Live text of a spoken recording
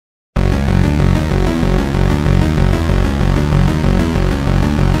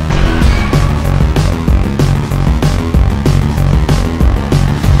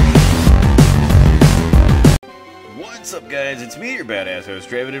guys, it's me, your badass host,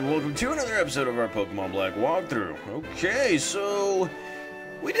 Draven, and welcome to another episode of our Pokemon Black walkthrough. Okay, so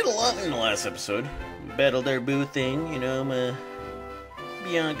we did a lot in the last episode. Battled our boo thing, you know,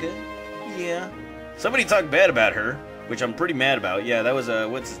 Bianca. Yeah. Somebody talked bad about her, which I'm pretty mad about. Yeah, that was,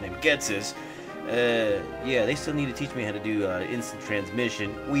 what's his name? Getsis. Yeah, they still need to teach me how to do instant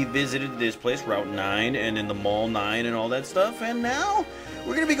transmission. We visited this place, Route 9, and in the Mall 9 and all that stuff, and now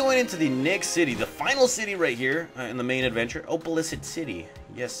we're going to be going into the next city, the final city right here in the main adventure, Opelicid City.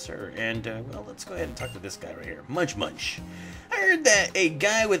 Yes, sir. And, well, let's go ahead and talk to this guy right here, Munch. I heard that a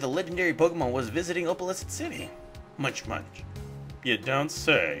guy with a legendary Pokemon was visiting Opelicid City. Munch. You don't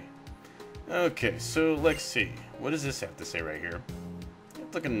say. Okay, so let's see. What does this have to say right here?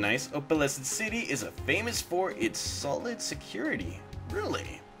 It's looking nice. Opelicid City is famous for its solid security.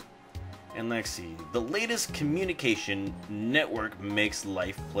 Really? And let's see. The latest communication network makes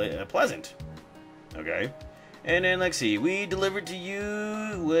life pleasant. Okay. And then let's see. We delivered to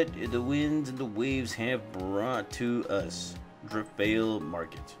you what the winds and the waves have brought to us. Driftvale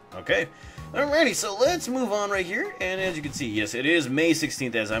Market. Okay. Alrighty, so let's move on right here. And as you can see, yes, it is May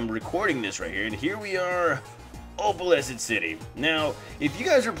 16th as I'm recording this right here. And here we are, Opelicid City. Now, if you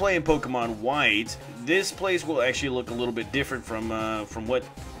guys are playing Pokemon White, this place will actually look a little bit different from what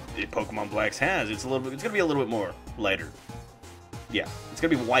Pokemon Black has. It's gonna be a little bit more lighter. Yeah, it's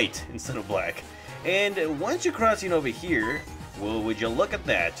gonna be white instead of black. And once you're crossing over here, well, would you look at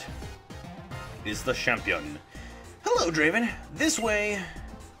that? Is the champion. Hello, Draven. This way.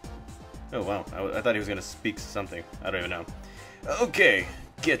 Oh wow, I thought he was gonna speak something. I don't even know. Okay,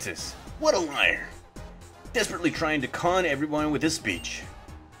 Getsis. What a liar. Desperately trying to con everyone with his speech.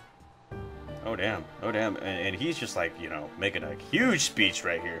 Oh damn, and he's just like, you know, making a huge speech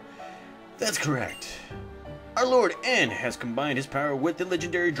right here. That's correct. Our Lord N has combined his power with the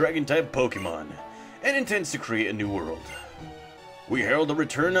legendary Dragon-type Pokemon, and intends to create a new world. We herald the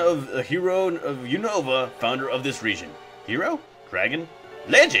return of a hero of Unova, founder of this region. Hero? Dragon?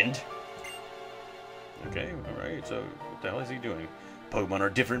 Legend? Okay, alright, so what the hell is he doing? Pokemon are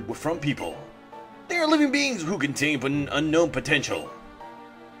different from people. They are living beings who contain an unknown potential.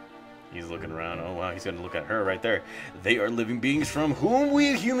 He's looking around. Oh wow, he's going to look at her right there. They are living beings from whom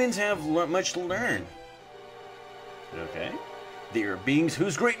we humans have much to learn. Okay. They are beings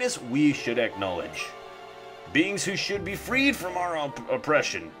whose greatness we should acknowledge. Beings who should be freed from our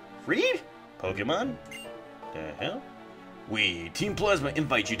oppression. Freed? Pokemon? The hell? We, Team Plasma,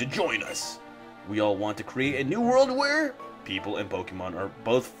 invite you to join us. We all want to create a new world where people and Pokemon are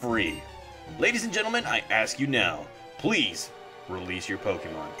both free. Ladies and gentlemen, I ask you now, please release your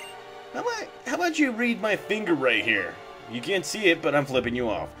Pokemon. How about you read my finger right here? You can't see it, but I'm flipping you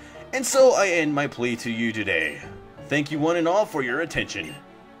off. And so I end my plea to you today. Thank you one and all for your attention.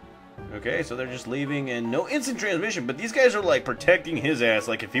 Okay, so they're just leaving and no instant transmission, but these guys are like protecting his ass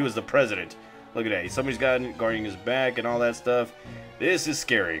like if he was the president. Look at that, somebody's got guarding his back and all that stuff. This is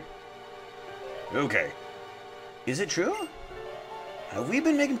scary. Okay. Is it true? Have we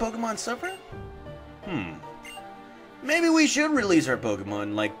been making Pokemon suffer? Maybe we should release our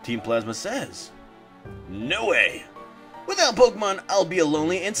Pokemon like Team Plasma says. No way! Without Pokemon, I'll be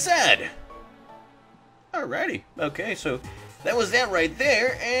lonely and sad! Alrighty, okay, so that was that right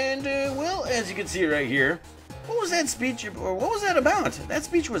there, and, well, as you can see right here, what was that speech, or what was that about? That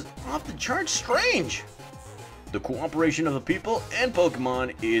speech was off the charts strange! The cooperation of the people and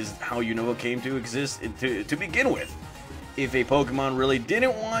Pokemon is how Unova came to exist to begin with. If a Pokemon really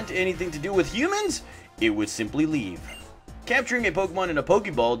didn't want anything to do with humans, it would simply leave. Capturing a Pokemon in a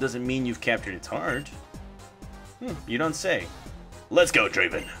Pokeball doesn't mean you've captured its heart. You don't say. Let's go,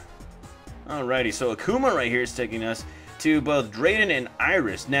 Draven. Alrighty, so Akuma right here is taking us to both Drayden and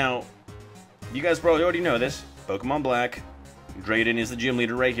Iris. Now, you guys probably already know this. Pokemon Black, Drayden is the gym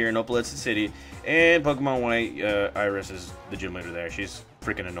leader right here in Opelicid City. And Pokemon White, Iris is the gym leader there. She's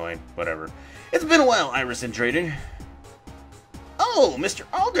freaking annoying. Whatever. It's been a while, Iris and Drayden. Oh, Mr.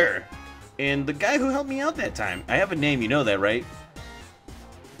 Alder! And the guy who helped me out that time. I have a name, you know that, right?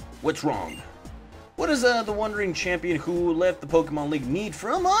 What's wrong? What does the wandering champion who left the Pokemon League need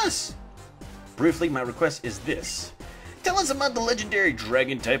from us? Briefly, my request is this. Tell us about the legendary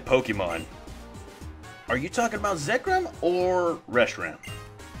Dragon-type Pokemon. Are you talking about Zekrom or Reshiram?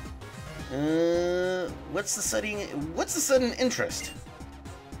 What's the sudden interest?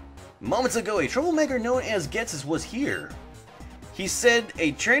 Moments ago, a troublemaker known as Getsis was here. He said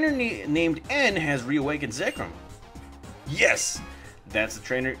a trainer named N has reawakened Zekrom. Yes, that's the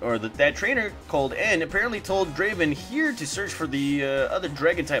trainer, or that trainer called N apparently told Draven here to search for the other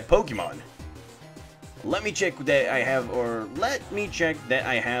Dragon-type Pokemon. Let me check that I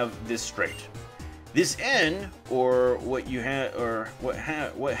have this straight. This N, or what you have, or what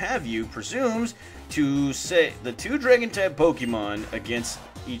have you, presumes to set the two Dragon-type Pokemon against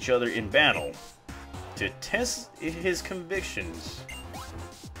each other in battle to test his convictions.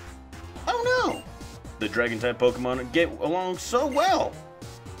 Oh no! The Dragon-type Pokemon get along so well.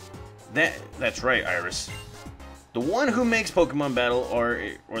 That's right, Iris. The one who makes Pokemon battle, or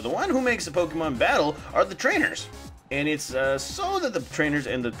the one who makes the Pokemon battle, are the trainers, and it's so that the trainers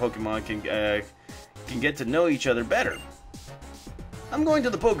and the Pokemon can get to know each other better. I'm going to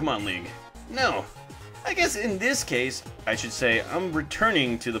the Pokemon League. No, I guess in this case, I should say I'm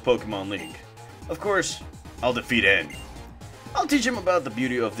returning to the Pokemon League. Of course, I'll defeat N. I'll teach him about the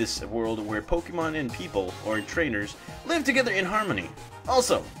beauty of this world where Pokemon and people, or trainers, live together in harmony.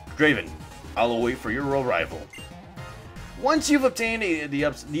 Also, Draven, I'll await for your arrival. Once you've obtained the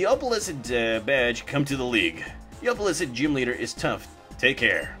Opelicid badge, come to the League. The Opelicid gym leader is tough. Take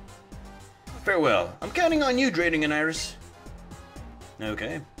care. Farewell. I'm counting on you, Draven and Iris.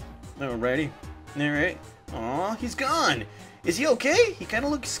 Okay. Alrighty. Alright. Aw, he's gone. Is he okay? He kind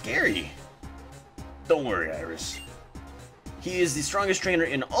of looks scary. Don't worry, Iris. He is the strongest trainer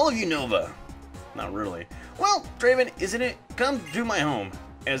in all of Unova. Not really. Well, Draven, isn't it? Come to my home.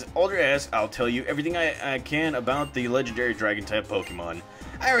 As Alder asks, I'll tell you everything I can about the legendary Dragon-type Pokemon.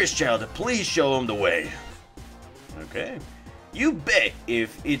 Iris Child, please show him the way. Okay. You bet.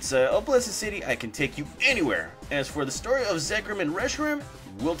 If it's Opelicid City, I can take you anywhere. As for the story of Zekrom and Reshiram,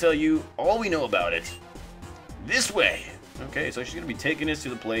 we'll tell you all we know about it. This way. Okay, so she's going to be taking us to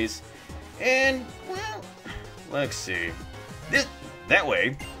the place. And, well, let's see. That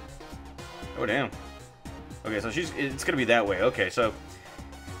way. Oh, damn. Okay, so it's going to be that way. Okay, so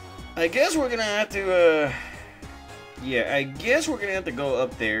I guess we're going to have to, yeah, I guess we're going to have to go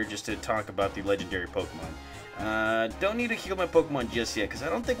up there just to talk about the legendary Pokemon. Don't need to heal my Pokemon just yet, because I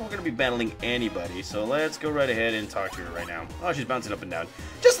don't think we're going to be battling anybody. So let's go right ahead and talk to her right now. Oh, she's bouncing up and down.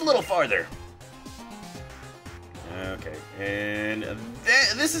 Just a little farther. Okay, and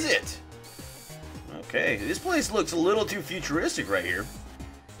this is it. Okay, this place looks a little too futuristic right here.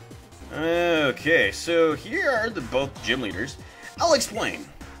 Okay, so here are both gym leaders. I'll explain.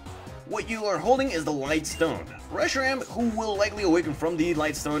 What you are holding is the Light Stone. Reshiram, who will likely awaken from the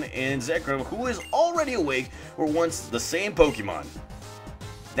Light Stone, and Zekrom, who is already awake, were once the same Pokemon.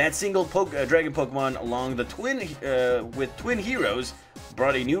 That single Dragon Pokemon, along the with twin heroes,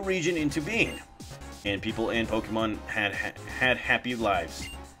 brought a new region into being, and people and Pokemon had happy lives.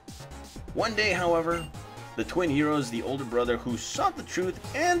 One day, however, the twin heroes, the older brother who sought the truth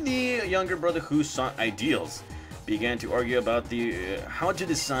and the younger brother who sought ideals, began to argue about how to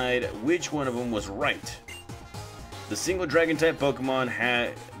decide which one of them was right. The single Dragon-type Pokemon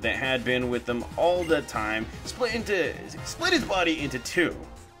that had been with them all the time split his body into two,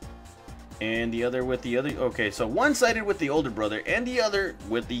 and the other with the other. Okay, so one sided with the older brother and the other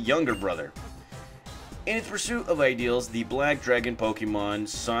with the younger brother. In its pursuit of ideals, the Black Dragon Pokemon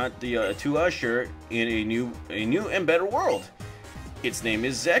sought to usher in a new and better world. Its name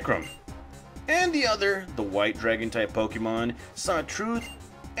is Zekrom. And the other, the White Dragon-type Pokemon, sought truth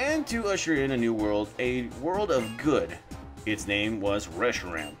and to usher in a new world, a world of good. Its name was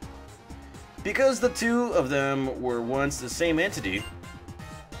Reshiram. Because the two of them were once the same entity,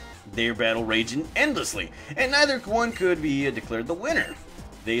 their battle raged endlessly, and neither one could be declared the winner.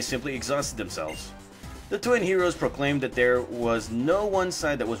 They simply exhausted themselves. The twin heroes proclaimed that there was no one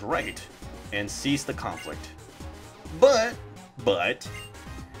side that was right, and ceased the conflict. But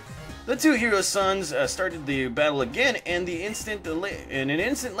the two heroes' sons started the battle again, and an instant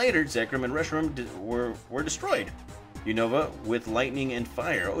later, Zekrom and Reshiram were destroyed. Unova with lightning and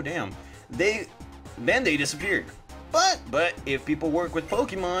fire. Oh damn! Then they disappeared. But if people work with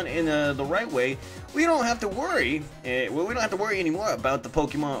Pokemon in the right way, we don't have to worry. We don't have to worry anymore about the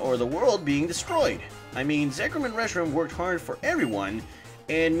Pokemon or the world being destroyed. I mean, Zekrom and Reshiram worked hard for everyone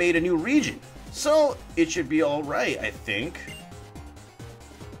and made a new region, so it should be all right, I think.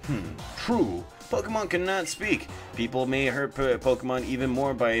 True. Pokemon cannot speak. People may hurt Pokemon even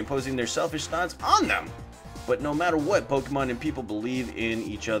more by imposing their selfish thoughts on them. But no matter what, Pokemon and people believe in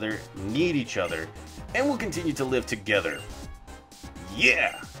each other, need each other, and will continue to live together.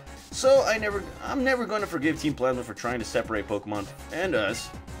 Yeah! So I'm never going to forgive Team Plasma for trying to separate Pokemon and us.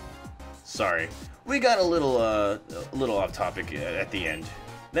 Sorry, we got a little off topic at the end.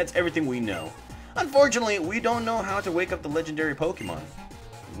 That's everything we know. Unfortunately, we don't know how to wake up the legendary Pokemon.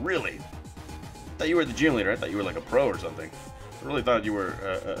 Really? I thought you were the gym leader. I thought you were like a pro or something. I really thought you were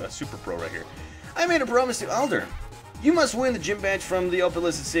a super pro right here. I made a promise to Alder. You must win the gym badge from the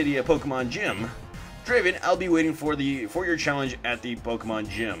Opelicid City Pokemon Gym. Draven, I'll be waiting for your challenge at the Pokemon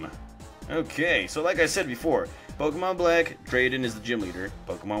Gym. Okay, so like I said before, Pokemon Black, Draven is the gym leader.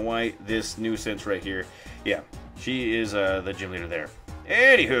 Pokemon White, this nuisance right here. Yeah, she is the gym leader there.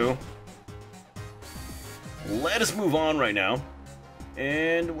 Anywho, let us move on right now.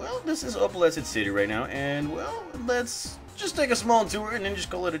 And, well, this is Opelicid City right now. And, well, let's just take a small tour and then just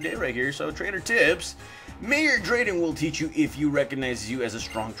call it a day right here. So, trainer tips. Mayor Draven will teach you if you recognize you as a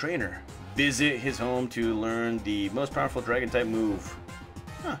strong trainer. Visit his home to learn the most powerful Dragon-type move.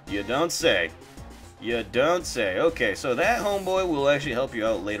 Huh, you don't say. You don't say. Okay, so that homeboy will actually help you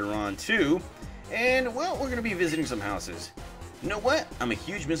out later on, too. And, well, we're going to be visiting some houses. You know what? I'm a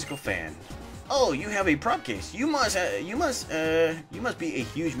huge musical fan. Oh, you have a prop case. You must be a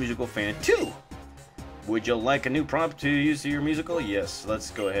huge musical fan too. Would you like a new prop to use to your musical? Yes.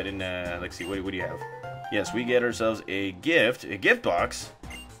 Let's go ahead and let's see. What do you have? Yes, we get ourselves a gift box.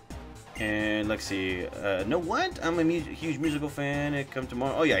 And let's see. No, what? I'm a huge musical fan. It come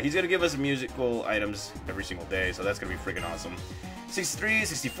tomorrow. Oh yeah, he's gonna give us musical items every single day, so that's gonna be freaking awesome. 63,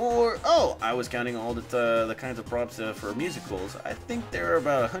 64. Oh, I was counting all the kinds of props for musicals. I think there are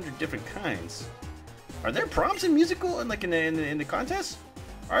about 100 different kinds. Are there props in musical and like in the contest?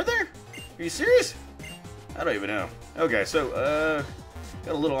 Are there? Are you serious? I don't even know. Okay, so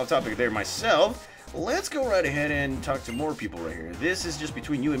got a little off topic there myself. Let's go right ahead and talk to more people right here. This is just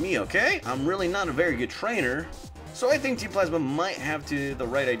between you and me, okay? I'm really not a very good trainer, so I think Team Plasma might have the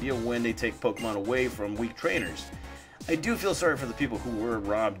right idea when they take Pokemon away from weak trainers. I do feel sorry for the people who were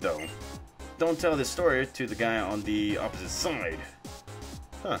robbed, though. Don't tell this story to the guy on the opposite side.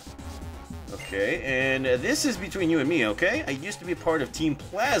 Huh. Okay, and this is between you and me, okay? I used to be a part of Team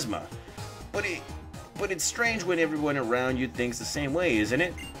Plasma, but it's strange when everyone around you thinks the same way, isn't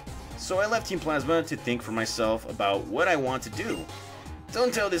it? So I left Team Plasma to think for myself about what I want to do.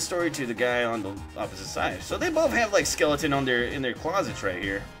 Don't tell this story to the guy on the opposite side. So they both have like skeleton on in their closets right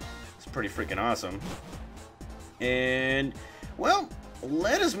here. It's pretty freaking awesome. And, well,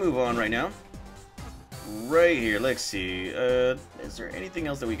 let us move on right now. Right here, let's see. Is there anything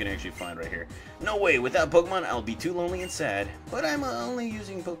else that we can actually find right here? No way, without Pokemon, I'll be too lonely and sad. But I'm only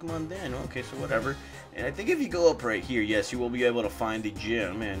using Pokemon then. Okay, so whatever. And I think if you go up right here, yes, you will be able to find the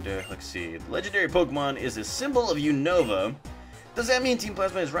gym. And, let's see. Legendary Pokemon is a symbol of Unova. Does that mean Team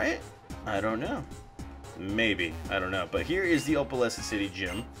Plasma is right? I don't know. Maybe. I don't know. But here is the Opelicid City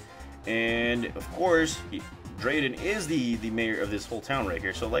gym. And, of course, Draven is the mayor of this whole town right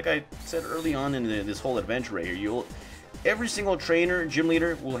here. So like I said early on in this whole adventure right here, every single trainer, gym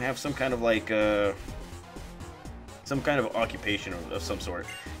leader will have some kind of like some kind of occupation of some sort.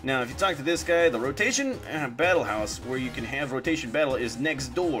 Now if you talk to this guy, the rotation battle house where you can have rotation battle is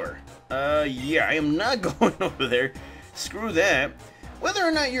next door. Yeah, I am not going over there. Screw that. Whether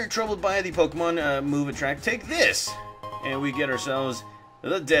or not you're troubled by the Pokemon move attract, take this. And we get ourselves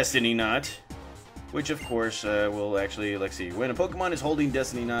the Destiny Knot. Which, of course, will actually, let's see, when a Pokemon is holding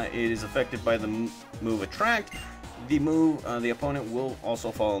Destiny Knot, it is affected by the move Attract. The opponent will also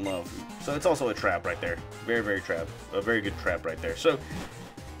fall in love. So it's also a trap right there. Very, very trap. A very good trap right there. So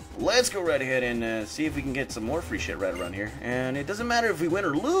let's go right ahead and see if we can get some more free shit right around here. And it doesn't matter if we win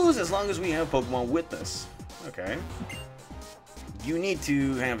or lose as long as we have Pokemon with us. Okay. You need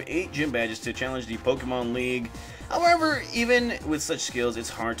to have 8 gym badges to challenge the Pokemon League. However, even with such skills, it's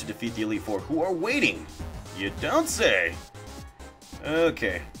hard to defeat the Elite Four who are waiting. You don't say.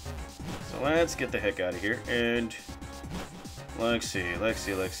 Okay, so let's get the heck out of here and let's see. Let's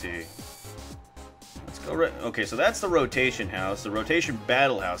go right. Okay, so that's the rotation house, the rotation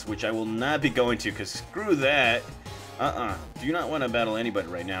battle house, which I will not be going to because screw that. Do not want to battle anybody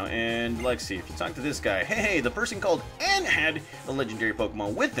right now. And let's see, if you talk to this guy, hey, the person called N had the legendary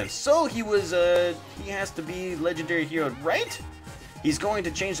Pokemon with him, so he has to be legendary hero, right? He's going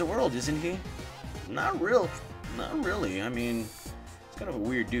to change the world, isn't he? Not really. I mean, he's kind of a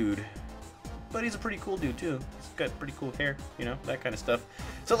weird dude, but he's a pretty cool dude too. He's got pretty cool hair, you know, that kind of stuff.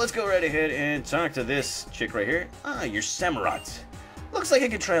 So let's go right ahead and talk to this chick right here. You're Samurott. Looks like I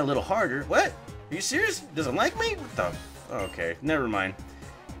could try a little harder. What? Are you serious? Doesn't like me? What the? Okay, never mind.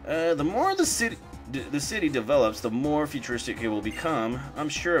 The more the city develops, the more futuristic it will become. I'm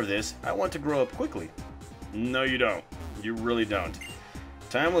sure of this. I want to grow up quickly. No, you don't. You really don't.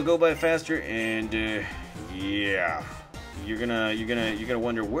 Time will go by faster, and yeah, you're gonna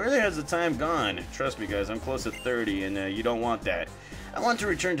wonder where has the time gone. Trust me, guys. I'm close to 30, and you don't want that. I want to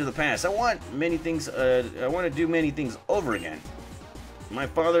return to the past. I want many things. I want to do many things over again. My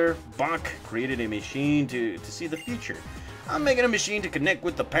father, Bach, created a machine to see the future. I'm making a machine to connect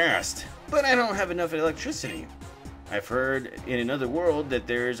with the past, but I don't have enough electricity. I've heard in another world that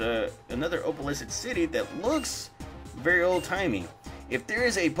there's another Opelicid city that looks very old-timey, If there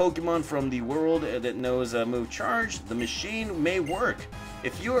is a Pokemon from the world that knows move Charge, the machine may work.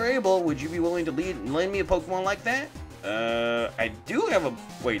 If you are able, would you be willing to lend me a Pokemon like that? I do have a...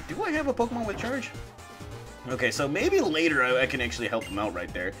 Wait, do I have a Pokemon with Charge? Okay, so maybe later I can actually help him out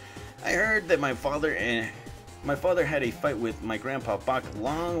right there. I heard that my father had a fight with my grandpa Bach a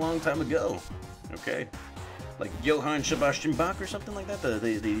long time ago. Okay. Like Johann Sebastian Bach or something like that?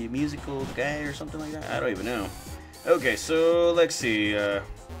 The musical guy or something like that? I don't even know. Okay, so let's see.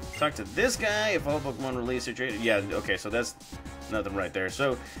 Talk to this guy. If all Pokemon release are traded. Yeah, okay, so that's nothing right there.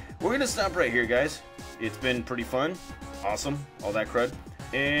 So we're going to stop right here, guys. It's been pretty fun. Awesome. All that crud.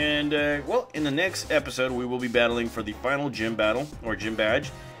 And, well, in the next episode, we will be battling for the final gym battle, or gym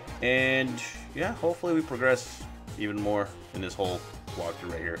badge. And, yeah, hopefully we progress even more in this whole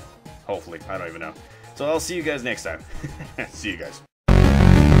walkthrough right here. Hopefully. I don't even know. So I'll see you guys next time. See you guys.